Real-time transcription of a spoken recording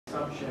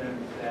assumption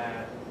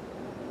that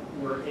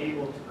we're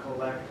able to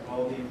collect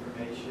all the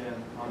information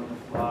on the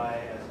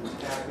fly as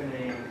it's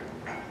happening,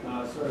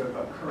 sort of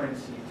a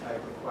currency type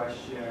of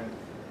question.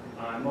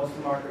 Most of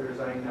the marketers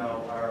I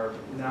know are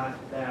not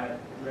that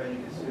ready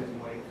to sit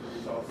and wait for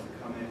results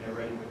to come in. They're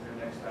ready with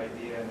their next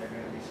idea, and they're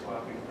going to be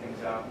swapping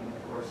things out. And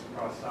of course,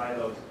 across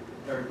silos,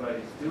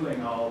 everybody's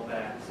doing all of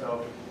that.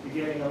 So you're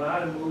getting a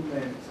lot of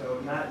movement, so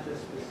not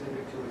just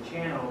specific to a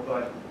channel,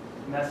 but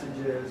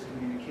messages,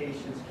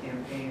 communications,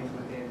 campaigns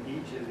within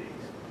each of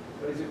these.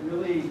 So is it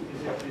really,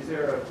 is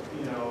there a,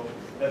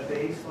 a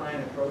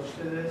baseline approach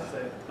to this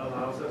that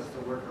allows us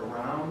to work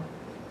around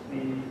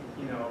the,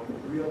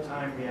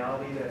 real-time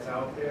reality that's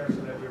out there so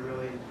that we're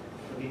really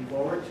looking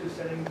forward to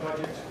setting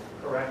budgets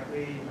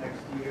correctly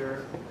next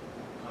year,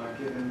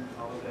 given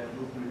all of that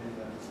movement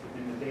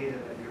in the data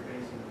that you're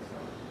basing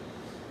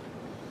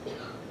this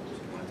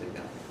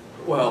on?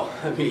 Well,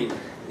 I mean,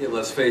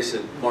 let's face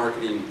it,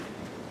 marketing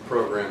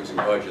programs and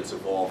budgets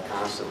evolve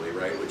constantly,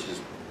 right? Which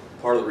is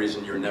part of the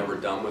reason you're never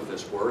done with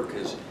this work,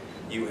 is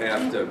you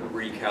have to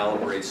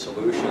recalibrate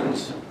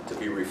solutions to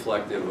be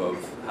reflective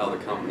of how the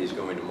company is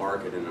going to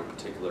market in a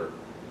particular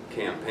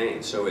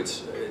campaign. So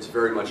it's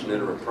very much an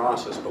iterative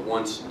process, but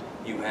once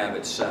you have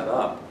it set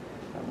up,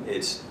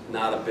 it's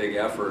not a big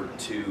effort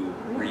to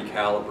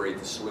recalibrate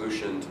the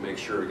solution to make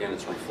sure, again,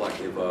 it's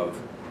reflective of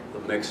the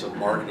mix of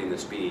marketing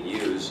that's being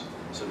used,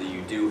 so that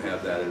you do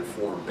have that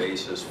informed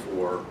basis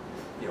for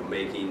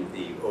making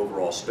the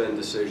overall spend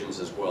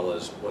decisions, as well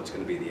as what's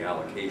going to be the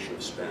allocation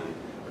of spend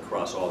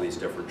across all these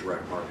different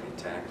direct marketing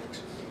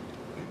tactics.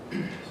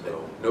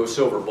 So no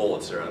silver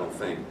bullets there, I don't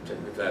think,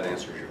 if that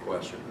answers your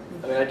question.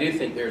 I mean, I do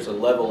think there's a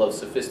level of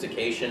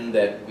sophistication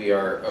that we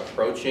are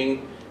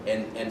approaching,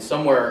 and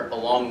somewhere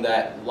along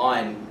that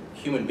line,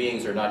 human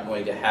beings are not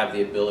going to have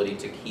the ability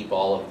to keep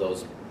all of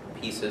those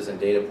pieces and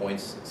data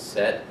points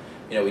set.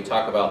 We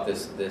talk about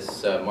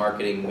this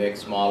marketing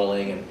mix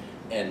modeling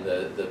and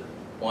the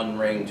one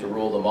ring to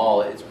rule them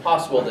all. It's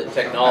possible that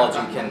technology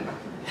can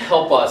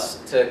help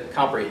us to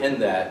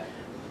comprehend that,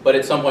 but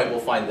at some point we'll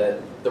find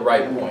the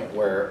right point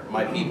where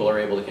my people are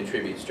able to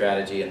contribute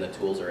strategy and the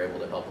tools are able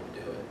to help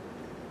them do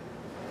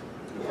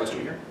it.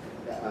 Question here?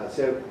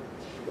 So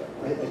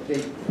I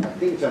think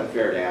it's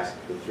unfair to ask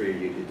the three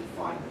of you to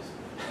define this.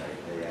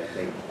 Right? I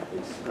think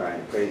it's kind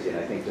of crazy, and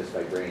I think just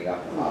by bringing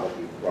up the Hobbit,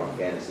 you brought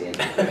fantasy into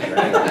the picture.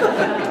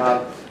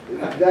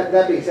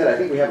 That being said, I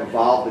think we have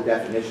evolved the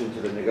definition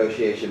to the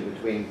negotiation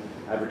between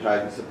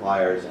advertising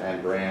suppliers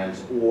and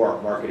brands,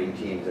 or marketing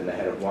teams and the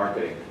head of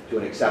marketing, to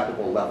an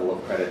acceptable level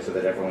of credit so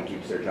that everyone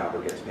keeps their job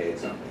or gets paid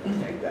something.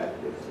 I think that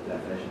is the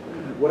definition.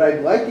 What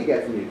I'd like to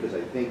get from you, because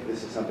I think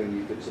this is something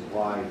you could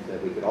supply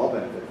that we could all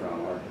benefit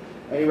from, are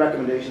any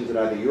recommendations that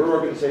either your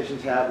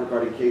organizations have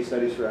regarding case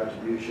studies for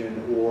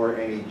attribution, or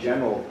any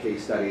general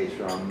case studies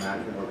from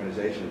management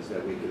organizations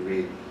that we could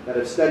read that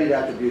have studied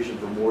attribution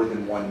for more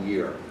than 1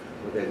 year.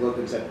 Where they've looked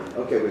and said,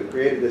 okay, we've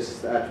created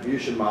this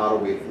attribution model,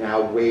 we've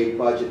now weighed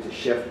budget to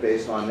shift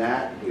based on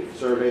that, we've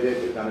surveyed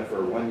it, we've done it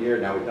for 1 year,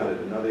 now we've done it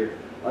another year.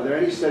 Are there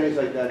any studies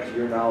like that, to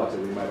your knowledge, that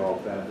we might all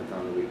benefit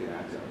from that we can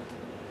access?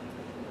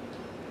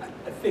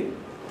 I think,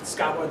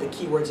 Scott, one of the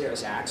key words there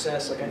is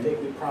access. Like, I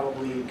think we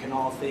probably can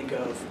all think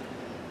of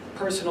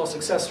personal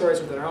success stories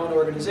within our own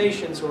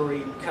organizations where we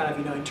kind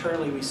of,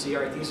 internally we see,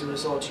 all right, these are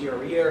results year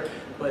over year,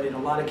 but in a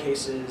lot of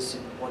cases,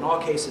 well, in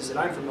all cases that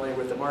I'm familiar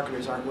with, the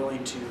marketers aren't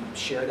willing to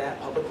share that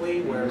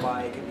publicly,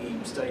 whereby it can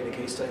be studied a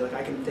case study. Like,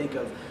 I can think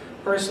of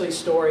personally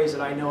stories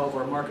that I know of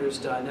where marketers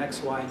done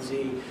X, Y, and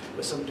Z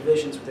with some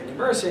divisions within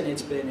Conversant.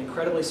 It's been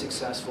incredibly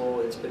successul.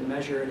 It's been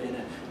measured in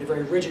a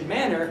very rigid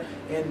manner,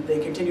 and they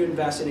continue to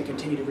invest in it,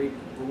 continue to reap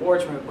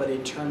rewards from it, but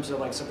in terms of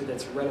like something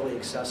that's readily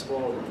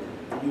accessible,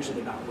 usually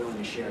they're not willing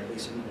to share, at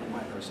least in my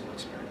personal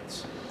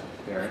experience.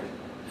 Aaron?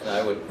 And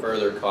I would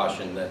further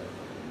caution that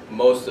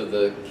most of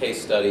the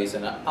case studies,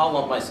 and I'll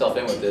lump myself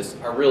in with this,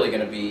 are really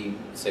going to be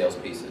sales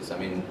pieces. I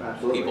mean,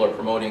 Absolutely. People are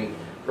promoting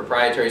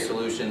proprietary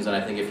solutions, and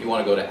I think if you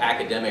want to go to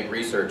academic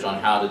research on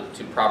how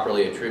to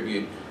properly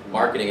attribute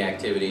marketing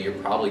activity, you're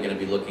probably going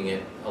to be looking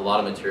at a lot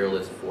of material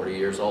that's 40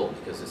 years old,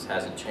 because this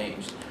hasn't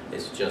changed.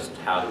 It's just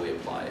how do we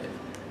apply it.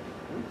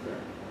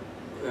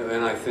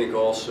 And I think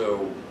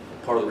also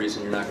part of the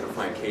reason you're not going to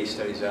find case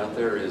studies out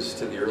there is,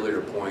 to the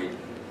earlier point,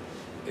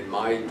 in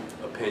my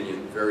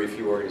opinion, very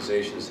few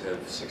organizations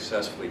have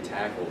successfully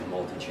tackled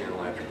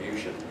multi-channel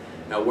attribution.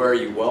 Now, where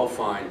you will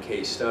find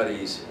case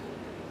studies,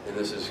 and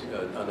this is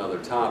another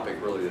topic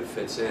really that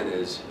fits in,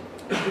 is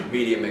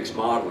media mix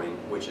modeling,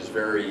 which is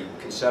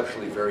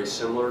conceptually very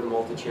similar to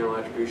multi-channel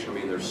attribution. I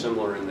mean, they're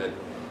similar in that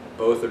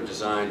both are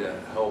designed to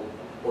help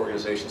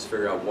organizations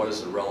figure out what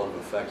is the relative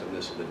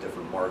effectiveness of the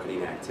different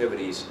marketing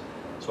activities,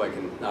 so I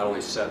can not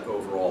only set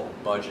overall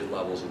budget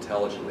levels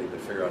intelligently, but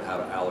figure out how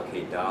to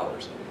allocate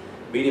dollars.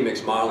 Media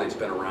mix modeling has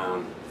been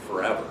around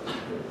forever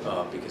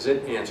because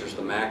it answers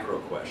the macro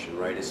question,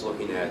 right? It's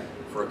looking at,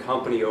 for a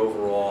company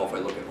overall, if I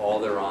look at all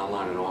their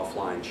online and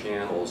offline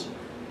channels,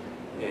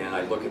 and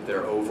I look at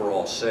their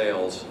overall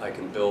sales, I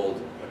can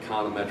build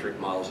econometric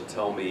models that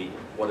tell me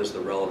what is the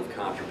relative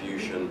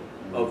contribution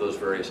of those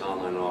various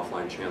online and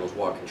offline channels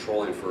while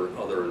controlling for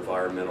other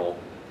environmental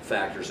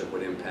factors that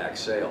would impact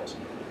sales.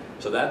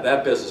 So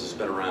that business has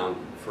been around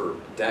for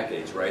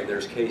decades, right?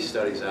 There's case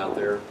studies out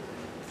there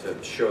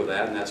to show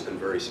that, and that's been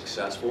very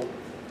successful.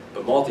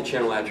 But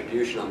multi-channel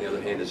attribution, on the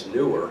other hand, is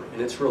newer,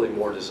 and it's really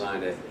more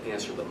designed to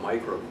answer the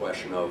micro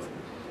question of,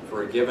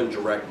 for a given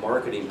direct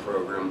marketing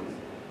program,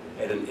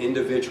 at an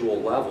individual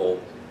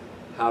level,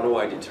 how do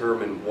I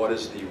determine what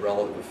is the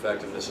relative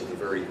effectiveness of the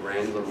very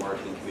granular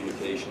marketing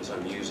communications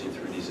I'm using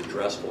through these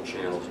addressable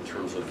channels in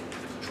terms of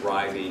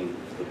driving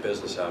the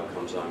business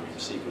outcomes I'm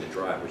seeking to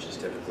drive, which is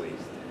typically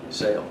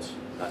sales.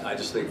 I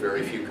just think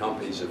very few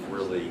companies have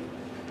really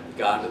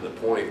gotten to the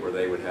point where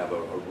they would have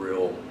a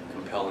real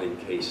compelling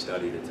case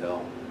study to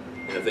tell.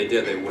 And if they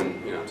did, they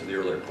wouldn't, to the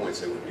earlier points,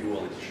 they wouldn't be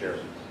willing to share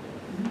it.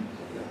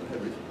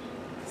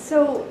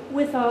 So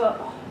with a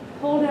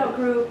holdout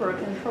group or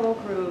a control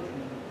group,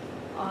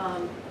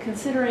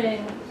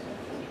 considering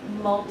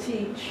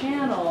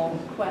multi-channel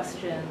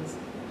questions,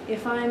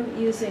 if I'm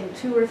using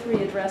 2 or 3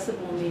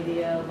 addressable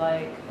media,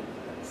 like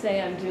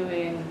say I'm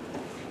doing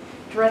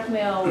direct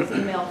mail with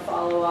email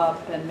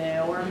follow-up and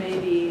mail, or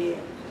maybe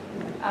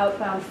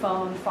outbound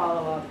phone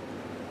follow-up,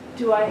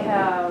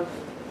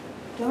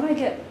 don't I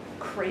get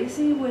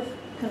crazy with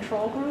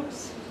control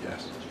groups?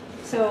 Yes.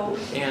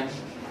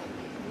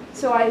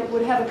 So I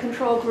would have a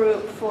control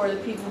group for the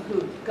people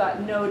who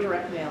got no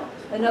direct mail,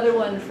 another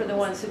one for the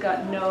ones who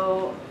got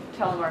no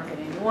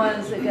telemarketing, the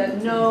ones that got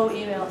no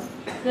emails,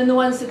 then the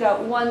ones that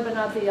got one but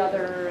not the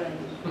other. And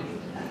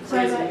so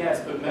crazy,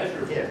 yes, but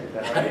measurable. Yeah,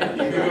 right? You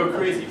can go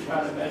crazy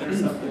trying to measure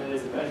something that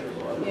isn't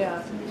measurable.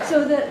 Yeah.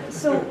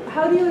 So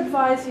how do you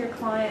advise your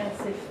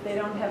clients if they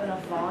don't have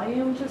enough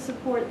volume to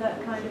support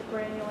that kind of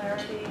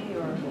granularity?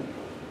 Or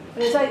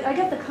because I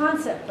get the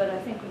concept, but I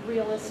think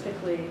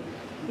realistically,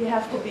 you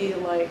have to be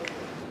like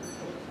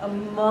a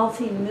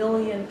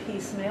multi-million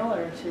piece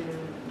mailer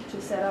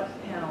to set up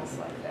panels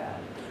like that.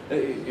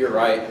 You're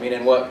right. I mean,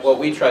 and what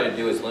we try to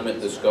do is limit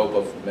the scope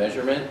of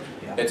measurement.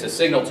 Yeah. It's a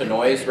signal to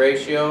noise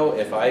ratio.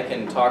 If I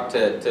can talk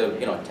to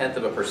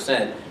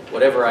 0.1%,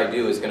 whatever I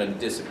do is going to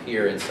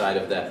disappear inside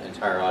of that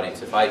entire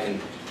audience. If I can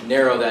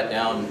narrow that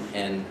down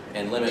and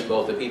limit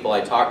both the people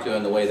I talk to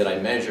and the way that I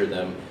measure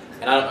them,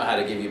 and I don't know how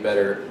to give you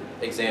better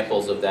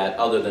examples of that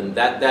other than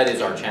that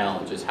is our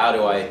challenge, is how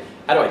do I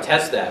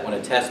test that when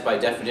a test by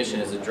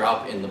definition is a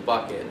drop in the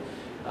bucket.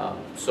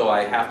 So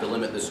I have to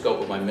limit the scope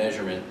of my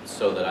measurement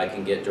so that I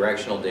can get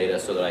directional data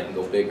so that I can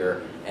go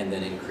bigger and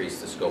then increase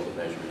the scope of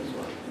measurement as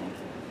well.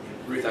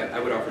 Ruth, I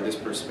would offer this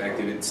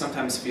perspective. It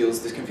sometimes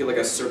this can feel like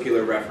a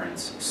circular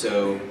reference.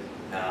 So,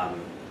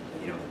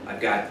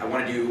 I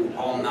want to do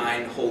all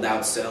 9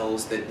 holdout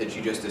cells that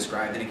you just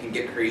described, and it can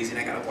get crazy, and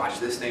I got to watch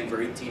this thing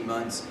for 18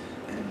 months,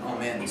 and oh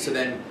man. So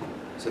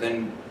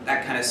then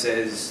that kind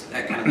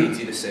of leads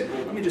you to say,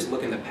 well, let me just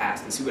look in the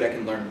past and see what I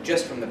can learn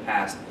just from the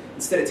past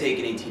instead of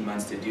taking 18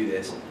 months to do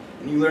this.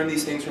 And you learn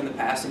these things from the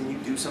past and you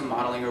do some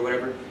modeling or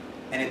whatever,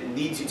 and it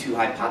leads you to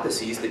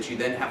hypotheses that you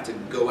then have to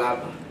go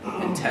out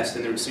and test.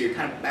 So you're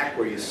kind of back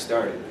where you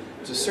started.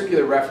 There's a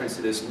circular reference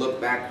to this: look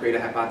back, create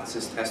a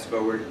hypothesis, test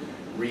forward,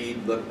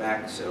 read, look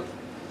back. So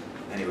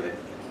anyway,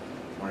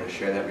 I wanted to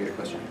share that. We had a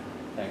question.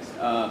 Thanks.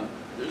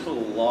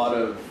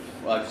 There's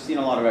I've seen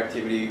a lot of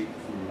activity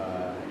from,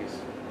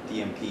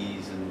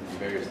 DMPs and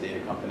various data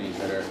companies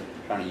that are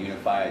trying to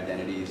unify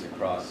identities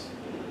across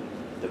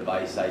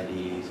device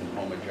IDs and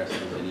home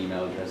addresses and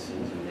email addresses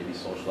and maybe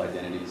social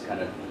identities, kind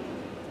of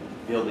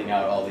building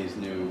out all these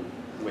new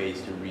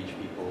ways to reach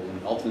people.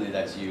 And ultimately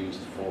that's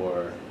used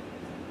for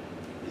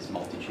this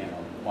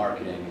multi-channel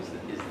marketing.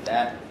 Is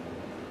that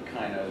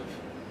kind of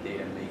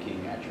data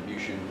making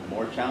attribution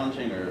more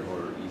challenging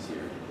or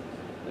easier?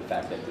 The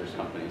fact that there's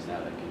companies now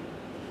that can...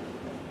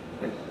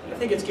 I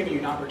think it's giving you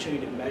an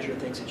opportunity to measure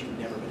things that you've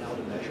never been able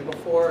to measure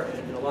before.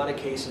 And in a lot of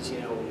cases,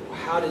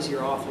 how does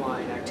your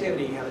offline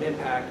activity have an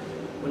impact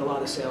when a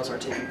lot of sales are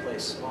taking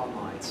place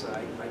online? So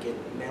I get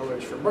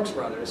mailers from Brooks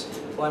Brothers,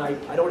 but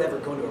I don't ever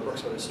go to a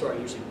Brooks Brothers store. I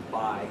usually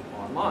buy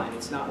online.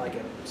 It's not like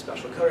a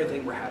special code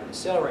thing we're having a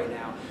sale right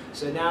now.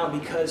 So now,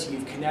 because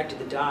you've connected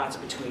the dots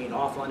between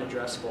offline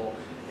addressable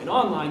and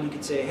online, you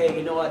could say, hey,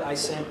 you know what? I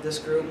sent this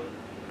group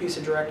a piece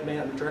of direct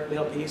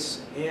mail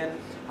piece, and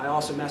I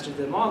also messaged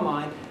them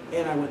online,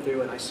 and I went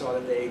through and I saw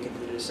that they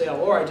completed a sale,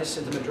 or I just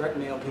sent them a direct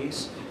mail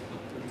piece.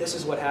 This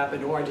is what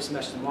happened, or I just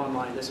messaged them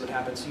online, this is what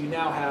happened. So you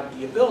now have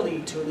the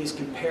ability to at least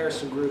compare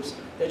some groups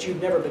that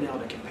you've never been able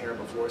to compare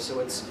before. So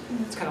it's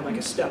kind of like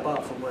a step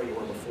up from where you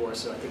were before.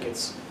 So I think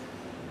it's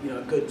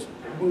a good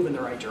move in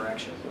the right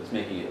direction. So it's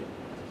making it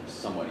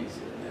somewhat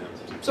easier.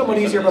 Somewhat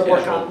easier, but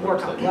more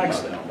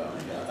complex.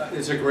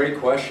 It's a great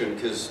question,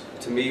 because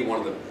to me, one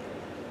of the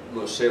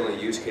most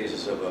salient use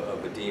cases of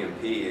a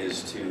DMP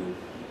is to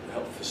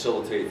help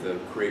facilitate the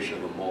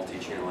creation of a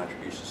multi-channel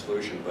attribution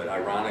solution. But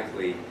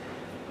ironically,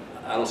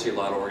 I don't see a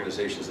lot of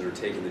organizations that are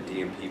taking the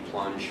DMP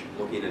plunge,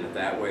 looking at it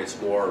that way. It's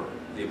more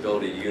the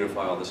ability to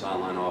unify all this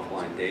online,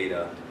 offline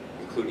data,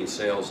 including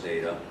sales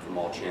data from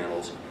all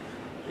channels,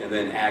 and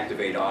then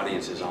activate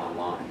audiences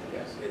online.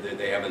 Yes.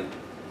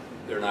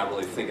 they're not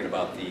really thinking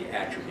about the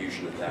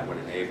attribution that that would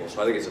enable.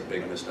 So I think it's a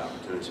big missed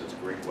opportunity, so it's a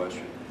great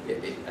question.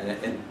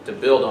 And to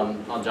build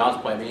on John's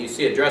point, I mean, you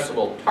see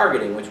addressable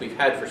targeting, which we've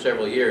had for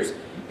several years,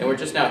 and we're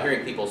just now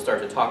hearing people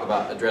start to talk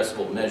about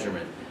addressable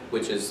measurement,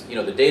 which is, you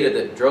know, the data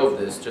that drove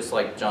this, just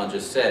like John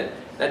just said,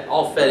 that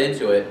all fed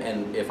into it,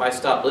 and if I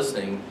stop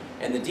listening,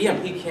 and the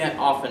DMP can't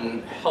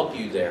often help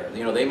you there.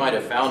 You know, they might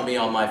have found me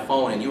on my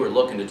phone and you were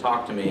looking to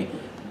talk to me,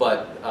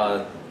 but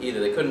either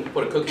they couldn't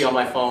put a cookie on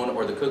my phone,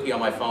 or the cookie on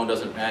my phone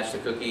doesn't match the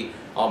cookie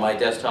on my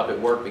desktop at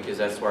work, because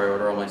that's where I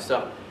order all my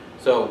stuff.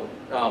 So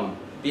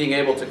being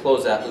able to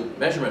close that loop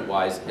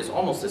measurement-wise is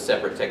almost a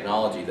separate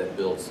technology that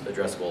builds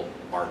addressable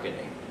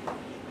marketing.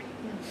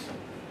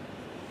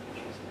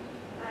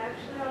 I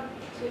actually have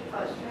two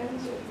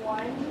questions.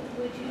 One,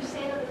 would you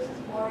say that this is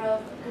more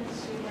of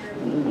consumer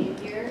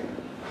behavior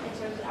in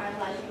terms of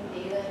analyzing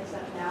data,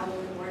 except now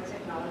we're more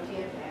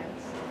technology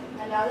advanced?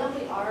 And now that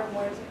we are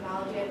more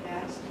technology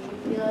advanced, do you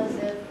feel as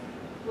if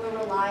we're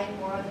relying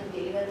more on the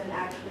data than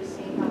actually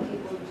seeing how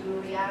people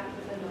do react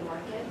within the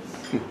markets?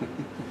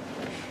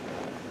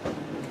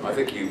 I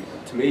think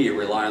to me, you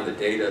rely on the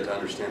data to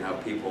understand how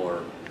people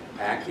are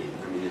acting.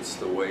 I mean, it's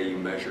the way you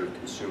measure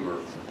consumer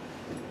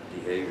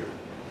behavior.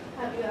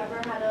 Have you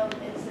ever had an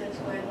instance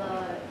where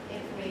the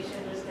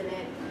information just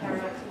didn't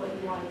correct what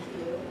you wanted to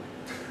do?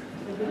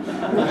 And if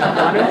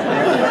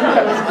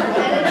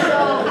so,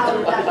 how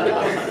would that go?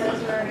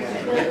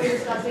 Because we're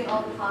discussing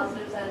all the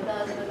positives that it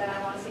does, but then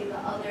I want to see the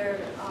other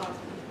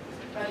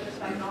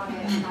retrospect on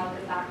it and how it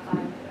could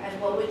backfire.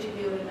 And what would you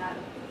do in that?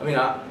 I mean,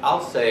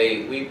 I'll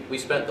say we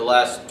spent the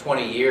last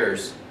 20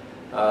 years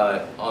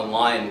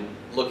online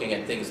looking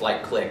at things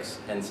like clicks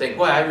and saying,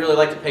 boy, I'd really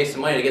like to pay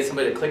some money to get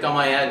somebody to click on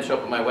my ad and show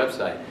up on my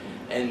website.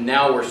 And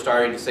now we're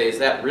starting to say, is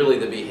that really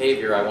the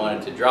behavior I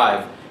wanted to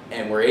drive?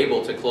 And we're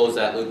able to close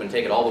that loop and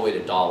take it all the way to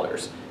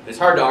dollars. And it's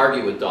hard to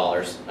argue with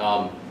dollars.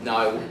 Now,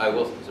 I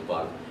will, it's a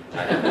bug.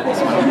 It's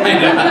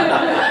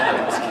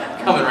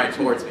coming right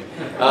towards me.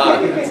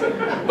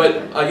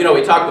 But you know,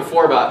 we talked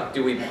before about,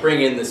 do we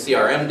bring in the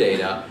CRM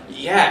data?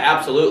 Yeah,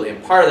 absolutely.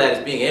 And part of that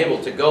is being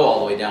able to go all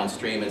the way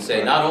downstream and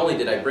say, not only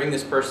did I bring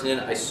this person in,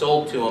 I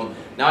sold to them,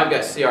 now I've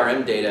got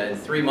CRM data, and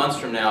 3 months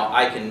from now,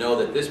 I can know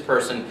that this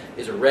person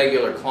is a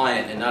regular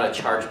client and not a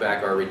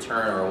chargeback or a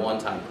return or a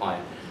one-time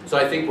client. So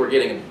I think we're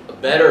getting a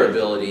better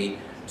ability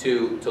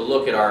to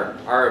look at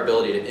our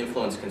ability to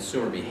influence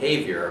consumer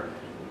behavior.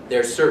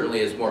 There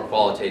certainly is more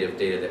qualitative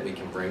data that we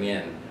can bring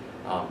in.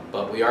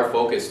 But we are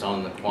focused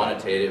on the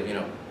quantitative. You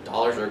know,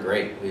 dollars are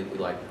great. We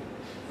like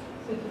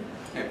them.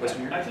 Yeah,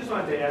 question here? I just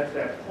wanted to add to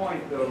that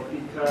point, though,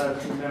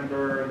 because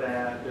remember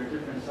that there are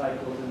different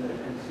cycles in the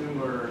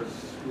consumer's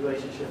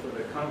relationship with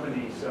the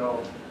company.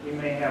 So you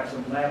may have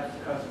some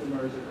lapsed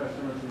customers or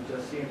customers who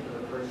just see it for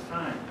the first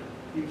time.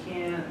 You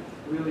can't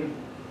really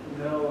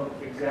know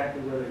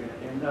exactly where they're going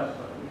to end up,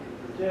 but we could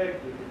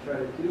predict, we could try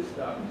to do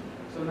stuff.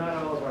 So not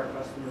all of our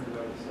customers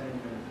are the same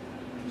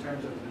in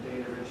terms of the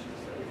data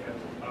richness that we have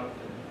to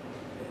offer.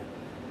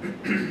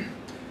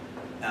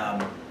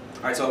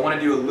 All right, so I want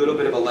to do a little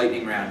bit of a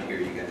lightning round here,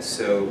 you guys.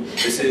 So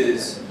this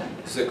is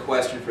a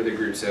question for the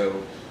group.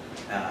 So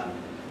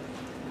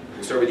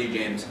we'll start with you,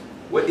 James.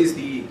 What is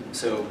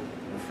so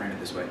we'll frame it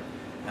this way.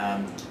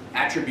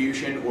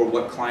 Attribution, or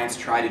what clients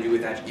try to do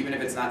with that, even if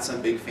it's not some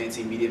big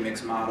fancy media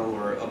mix model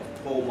or a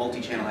whole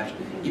multi-channel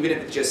attribution, even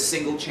if it's just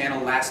single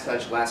channel, last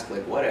touch, last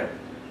click, whatever.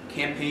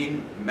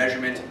 Campaign,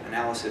 measurement,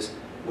 analysis.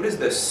 What is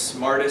the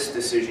smartest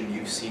decision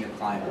you've seen a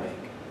client make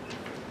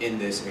in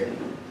this area?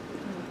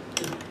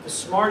 The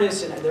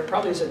smartest, and there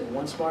probably isn't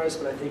one smartest,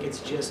 but I think it's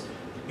just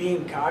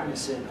being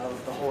cognizant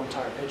of the whole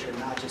entire picture,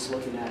 not just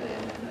looking at it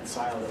in that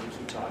silo that we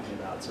keep talking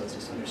about. So it's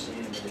just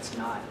understanding that it's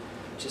not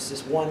just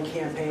this one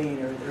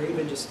campaign, or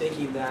even just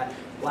thinking that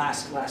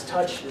last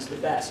touch is the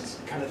best. It's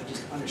kind of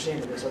just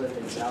understanding that there's other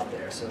things out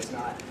there. So it's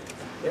not,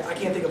 I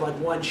can't think of like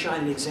one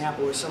shining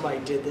example where somebody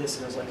did this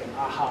and it was like an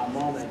aha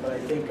moment, but I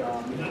think you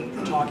know, when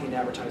you're talking to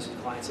advertising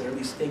clients that are at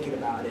least thinking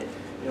about it,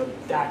 you know,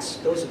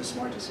 those are the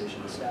smart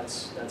decisions.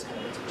 That's kind of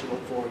what you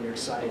look for, and you're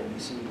excited and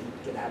you see you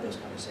get to have those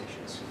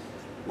conversations.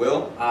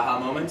 Will, aha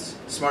moments,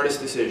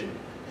 smartest decision.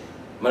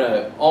 I'm going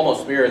to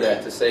almost mirror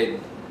that to say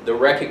the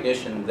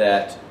recognition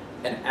that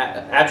an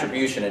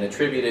attribution, an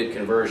attributed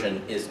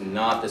conversion, is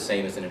not the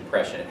same as an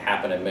impression. It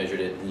happened and measured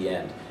at the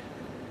end.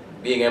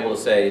 Being able to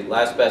say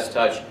last best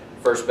touch,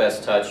 first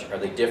best touch, are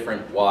they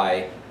different?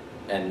 Why?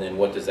 And then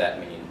what does that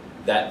mean?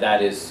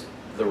 That is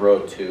the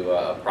road to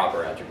a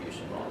proper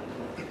attribution model.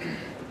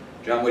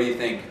 John, what do you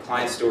think?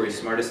 Client story,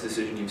 smartest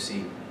decision you've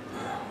seen?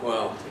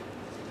 Well,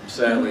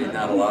 sadly,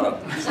 not a lot of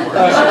smart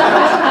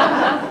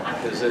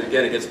decisions. Because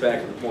again, it gets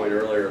back to the point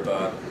earlier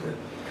about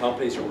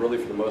companies are really,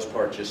 for the most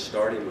part, just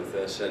starting with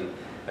this. And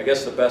I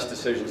guess the best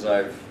decisions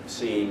I've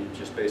seen,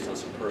 just based on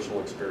some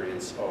personal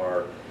experience,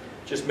 are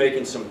just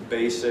making some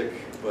basic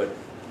but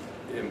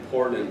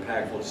important and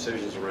impactful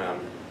decisions around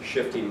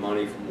shifting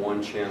money from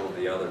one channel to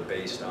the other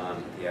based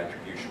on the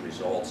attribution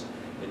results,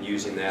 and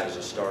using that as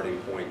a starting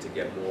point to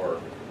get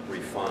more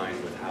refined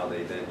with how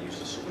they then use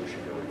the solution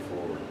going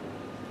forward.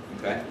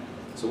 Okay.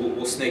 So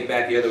we'll snake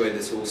back the other way.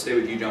 So we'll stay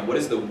with you, John. What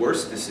is the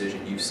worst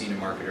decision you've seen a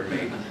marketer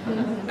make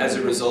as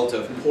a result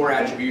of poor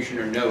attribution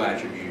or no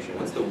attribution?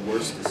 What's the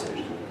worst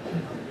decision?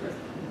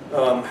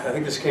 I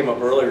think this came up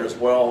earlier as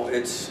well.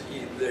 It's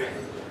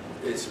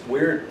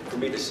weird for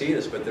me to see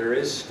this, but there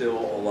is still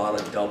a lot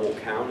of double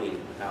counting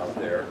out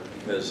there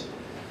because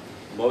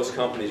most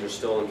companies are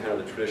still in kind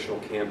of the traditional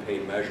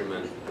campaign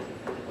measurement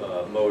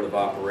mode of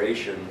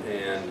operation,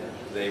 and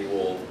they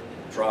will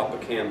drop a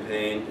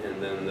campaign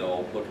and then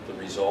they'll look at the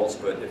results.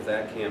 But if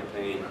that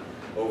campaign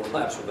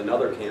overlaps with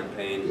another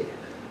campaign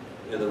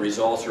and the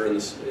results are in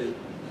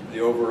the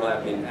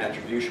overlapping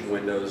attribution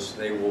windows,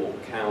 they will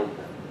count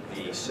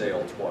the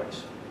sale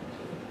twice.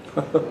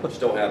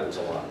 Still happens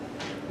a lot.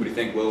 What do you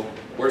think, Will?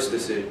 Worst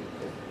decision?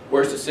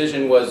 Worst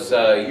decision was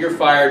you're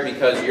fired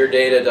because your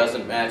data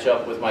doesn't match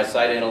up with my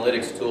site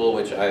analytics tool,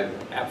 which I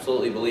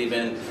absolutely believe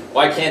in.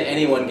 Why can't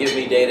anyone give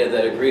me data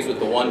that agrees with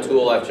the one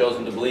tool I've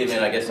chosen to believe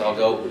in? I guess I'll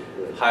go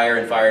hire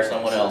and fire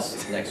someone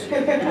else next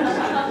year.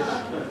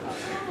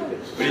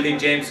 What do you think,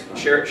 James?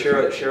 Share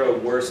a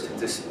worst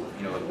decision.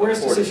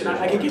 Worst decision,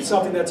 I could get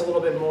something that's a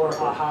little bit more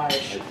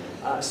high-ish.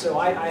 So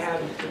I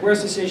have the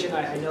worst decision.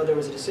 I know there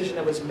was a decision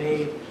that was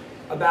made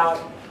about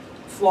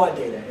flawed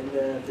data, and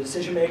the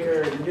decision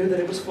maker knew that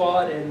it was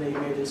flawed, and they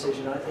made the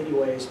decision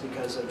anyways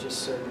because of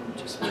just certain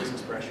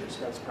business pressures.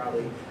 That's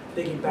probably,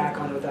 thinking back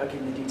on it without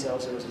giving the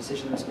details, there was a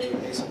decision that was made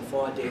based on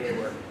flawed data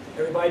where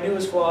everybody knew it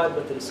was flawed,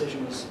 but the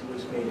decision was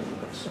made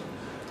anyways.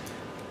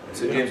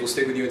 So James, we'll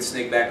stick with you and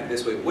snake back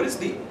this way. What is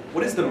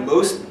the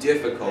most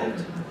difficult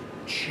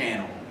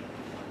channel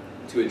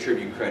to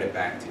attribute credit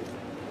back to?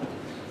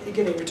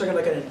 Again, you're talking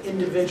like at an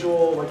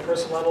individual, like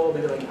personal level,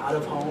 maybe like out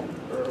of home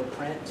or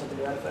print, something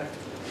to that effect.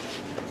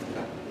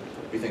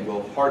 What do you think,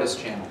 Will? Hardest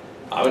channel?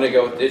 I'm going to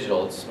go with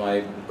digital. It's my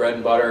bread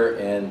and butter,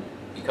 and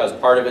because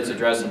part of it's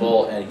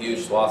addressable and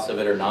huge swaths of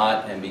it are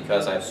not, and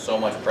because I have so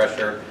much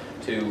pressure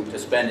to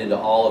spend into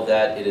all of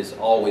that, it is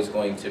always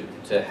going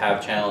to have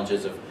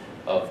challenges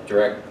of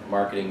direct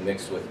marketing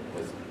mixed with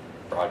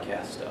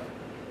broadcast stuff.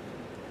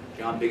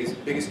 John,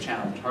 biggest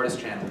challenge,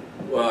 hardest channel?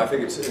 Well, I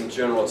think it's in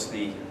general it's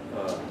the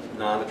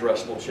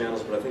non-addressable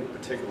channels, but I think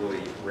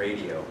particularly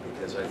radio,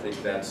 because I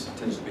think that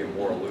tends to be a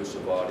more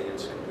elusive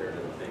audience compared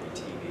to maybe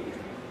TV.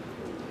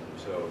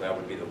 So that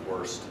would be the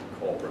worst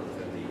culprit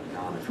within the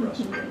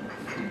non-addressable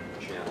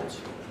channels.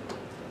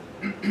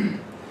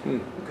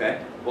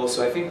 Okay. Well,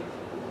 so I think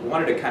we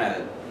wanted to kind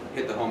of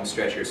hit the home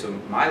stretch here. So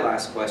my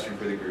last question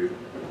for the group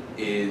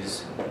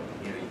is,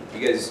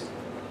 you guys,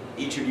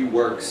 each of you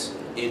works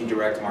in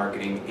direct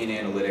marketing, in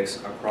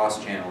analytics,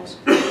 across channels.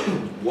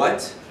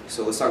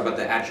 So let's talk about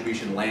the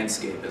attribution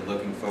landscape and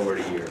looking forward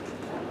a year.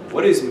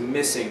 What is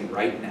missing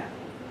right now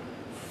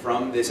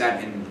from this,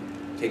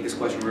 and take this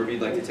question wherever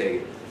you'd like to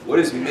take it. What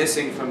is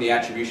missing from the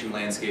attribution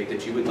landscape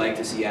that you would like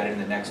to see added in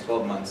the next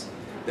 12 months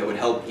that would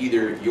help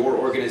either your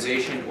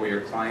organization or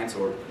your clients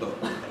or both?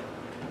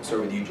 I'll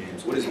start with you,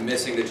 James. What is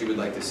missing that you would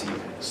like to see?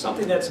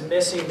 Something that's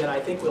missing that I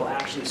think we'll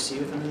actually see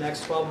within the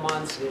next 12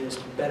 months is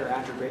better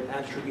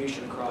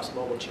attribution across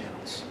mobile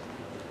channels.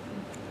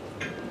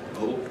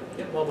 Mobile?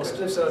 Yeah, mobile.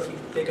 So if you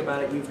think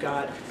about it, you've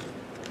got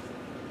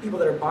people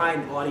that are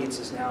buying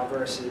audiences now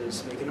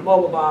versus making a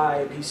mobile buy,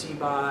 a PC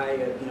buy,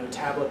 a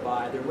tablet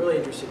buy. They're really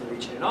interested in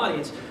reaching an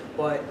audience,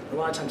 but a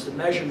lot of times the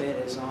measurement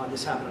is on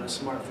this happened on a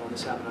smartphone,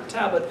 this happened on a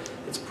tablet.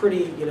 It's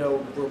pretty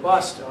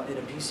robust in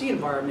a PC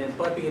environment,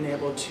 but being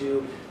able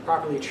to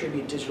properly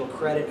attribute digital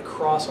credit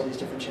across all these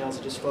different channels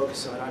and just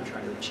focus on I'm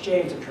trying to reach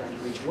James, I'm trying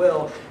to reach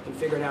Will, and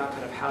figuring out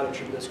kind of how to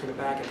attribute those credit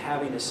back and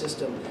having a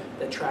system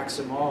that tracks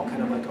them all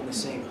kind of like on the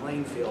same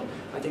playing field.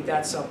 I think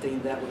that's something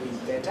that would be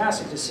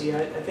fantastic to see.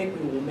 I think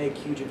we will make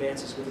huge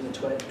advances within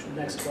the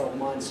next 12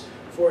 months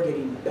for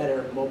getting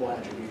better mobile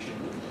attribution.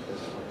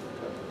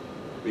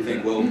 What do you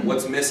think, Will?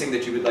 What's missing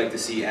that you would like to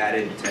see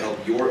added to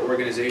help your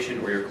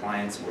organization or your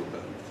clients or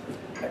both?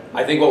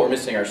 I think what we're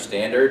missing are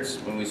standards.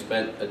 When we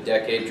spent a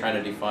decade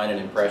trying to define an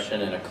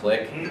impression and a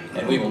click,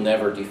 and we will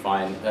never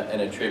define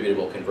an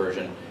attributable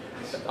conversion.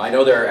 I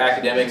know there are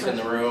academics in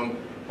the room.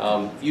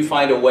 If you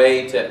find a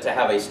way to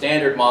have a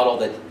standard model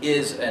that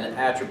is an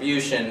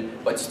attribution,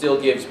 but still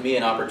gives me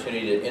an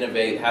opportunity to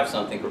innovate, have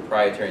something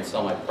proprietary, and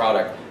sell my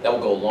product, that will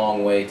go a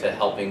long way to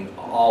helping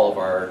all of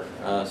our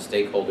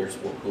stakeholders,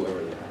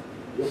 whoever they are.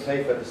 You'll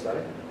pay for the study?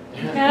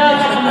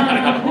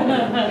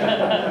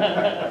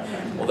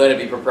 Well, then it'd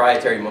be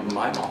proprietary my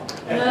model.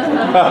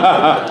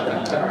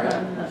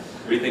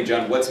 What do you think,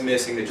 John? What's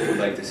missing that you would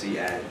like to see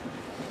added?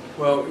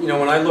 Well,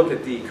 when I look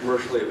at the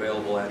commercially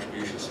available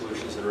attribution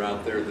solutions that are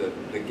out there,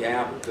 the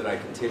gap that I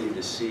continue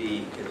to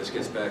see, and this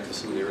gets back to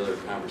some of the earlier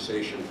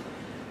conversation,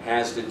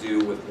 has to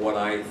do with what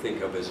I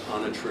think of as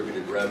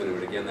unattributed revenue.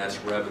 And again, that's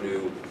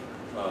revenue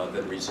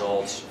that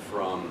results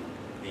from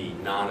the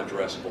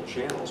non-addressable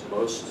channels.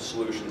 Most of the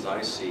solutions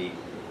I see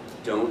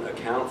don't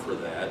account for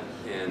that,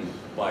 and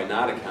by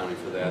not accounting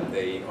for that,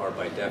 they are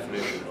by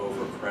definition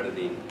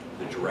over-crediting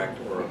the direct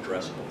or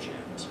addressable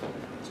channels.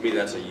 To me,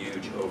 that's a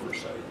huge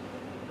oversight.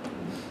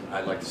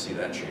 I'd like to see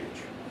that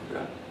change.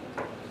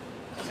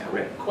 Yeah,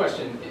 Rick?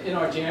 Question, in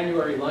our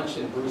January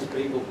luncheon, Bruce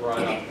Bagel brought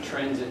up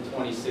trends in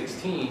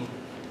 2016,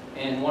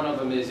 and one of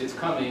them is it's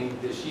coming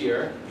this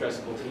year,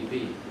 addressable TV.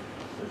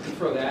 You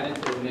throw that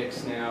into the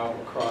mix now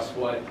across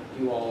what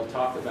you all have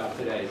talked about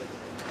today.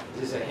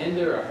 Is this a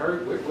hinder, a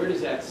hurt? Where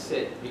does that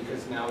sit?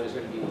 Because now there's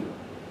going to be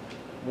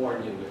more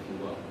new, if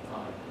you will.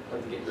 I'd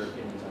like to get your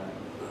opinions on it.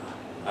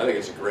 I think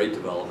it's a great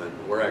development.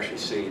 We're actually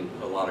seeing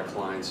a lot of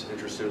clients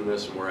interested in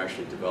this, and we're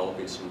actually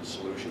developing some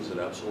solutions at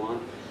Epsilon.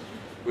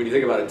 When you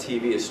think about it,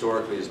 TV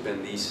historically has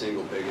been the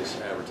single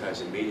biggest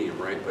advertising medium,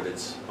 right? But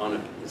it's not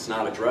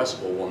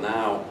addressable. Well,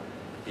 now,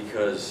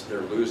 because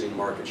they're losing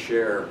market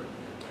share,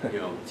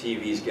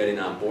 TV's getting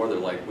on board. They're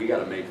like, we got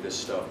to make this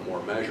stuff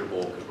more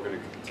measurable because we're going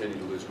to continue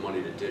to lose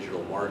money to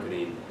digital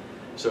marketing.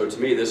 So to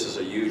me, this is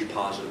a huge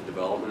positive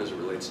development as it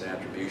relates to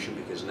attribution,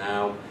 because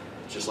now,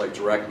 just like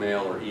direct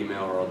mail or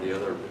email or all the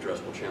other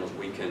addressable channels,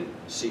 we can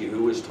see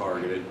who is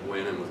targeted,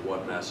 when and with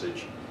what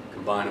message,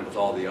 combine it with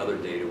all the other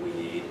data we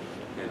need,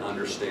 and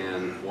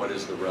understand what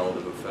is the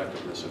relative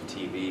effectiveness of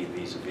TV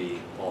vis-a-vis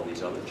all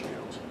these other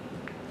channels.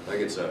 I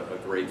think it's a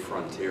great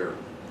frontier.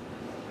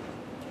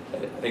 I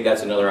think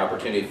that's another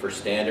opportunity for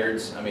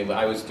standards. I mean,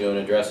 I was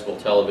doing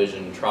addressable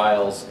television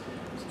trials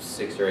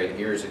 6 or 8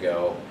 years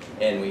ago,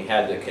 and we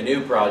had the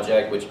Canoe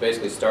project, which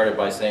basically started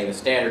by saying the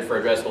standard for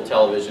addressable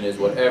television is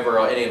whatever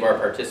any of our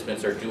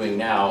participants are doing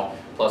now,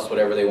 plus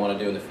whatever they want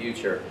to do in the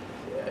future.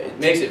 It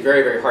makes it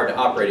very, very hard to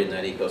operate in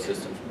that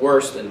ecosystem.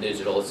 Worse than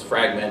digital, it's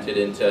fragmented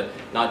into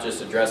not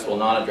just addressable,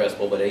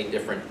 non-addressable, but 8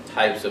 different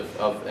types of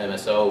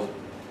MSO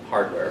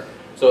hardware.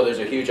 So there's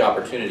a huge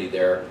opportunity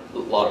there. A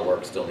lot of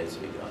work still needs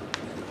to be done.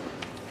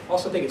 I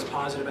also think it's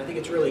positive. I think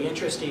it's really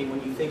interesting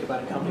when you think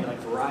about a company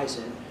like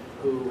Verizon,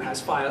 who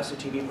has Fios, a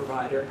TV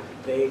provider.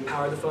 They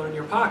power the phone in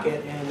your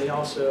pocket, and they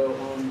also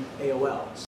own AOL.